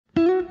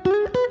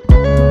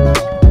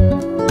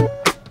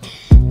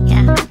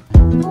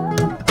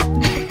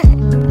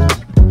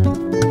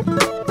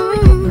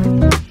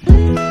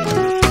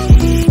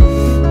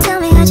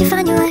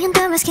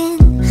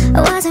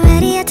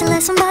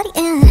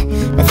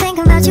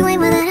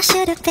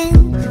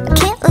been. I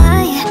can't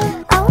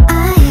lie, oh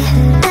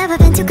I never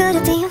been too good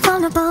at being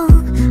vulnerable.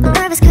 I'm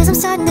nervous cause I'm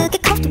starting to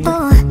get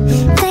comfortable,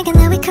 thinking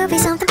that we could be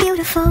something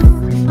beautiful.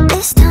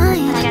 This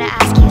time, I gotta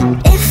ask you,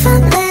 if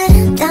I'm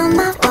letting down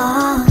my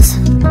walls,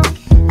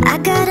 I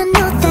gotta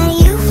know that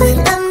you would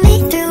love me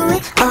through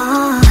it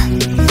all.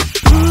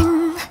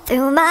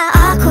 Through my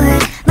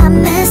awkward, my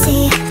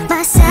messy,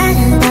 my sad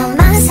and all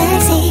my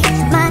sexy,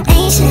 my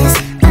anxious,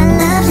 my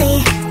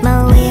lovely,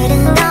 my weird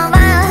and all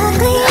my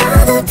ugly.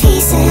 All the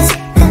pieces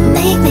that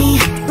make me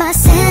my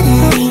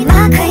sanity,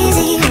 my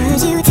crazy.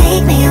 Would you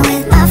take me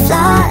with my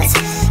flaws?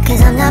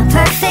 Cause I'm not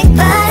perfect,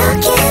 but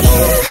I'll give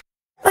you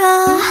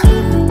raw.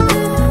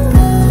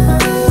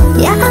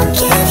 Yeah, I'll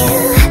give you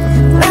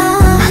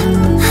raw.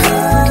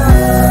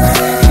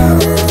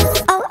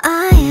 Oh,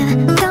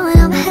 I'm throwing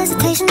all my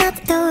hesitation out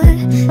the door,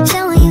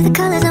 showing you the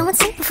colors no one's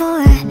seen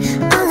before.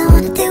 All I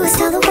wanna do is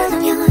tell the world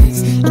I'm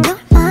yours, you're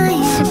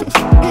mine.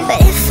 But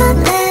if I'm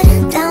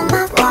letting down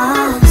my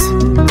walls,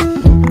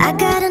 I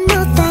gotta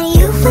know that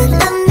you would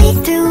love me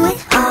through it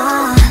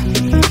all.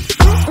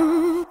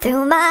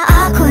 Through my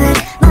awkward,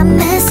 my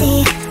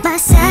messy, my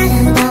sad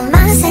and all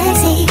my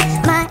sexy,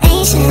 my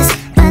anxious,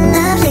 my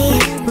lovely,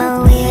 my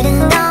weird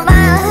and all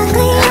my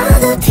ugly. All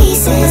the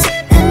pieces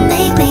that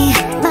make me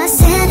my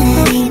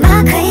sanity,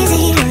 my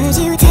crazy. Would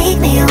you take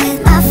me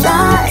with my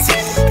flaws?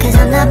 Cause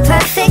I'm not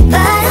perfect,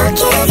 but I'll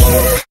give you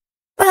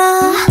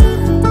raw.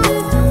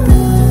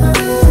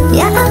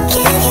 Yeah, I'll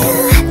give you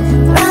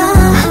raw.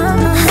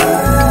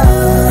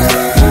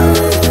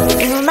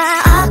 Through my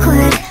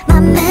awkward, my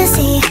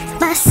messy,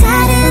 my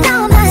sad and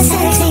all my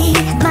sexy,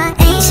 my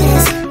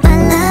anxious, my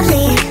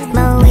lovely,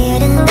 my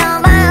weird and all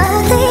my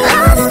ugly.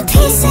 All the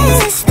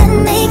pieces that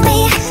make me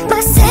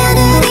my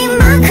sanity,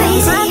 my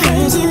crazy.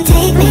 Would you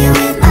take me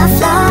with my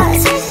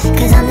flaws?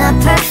 Cause I'm not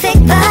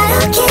perfect, but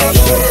I'll give you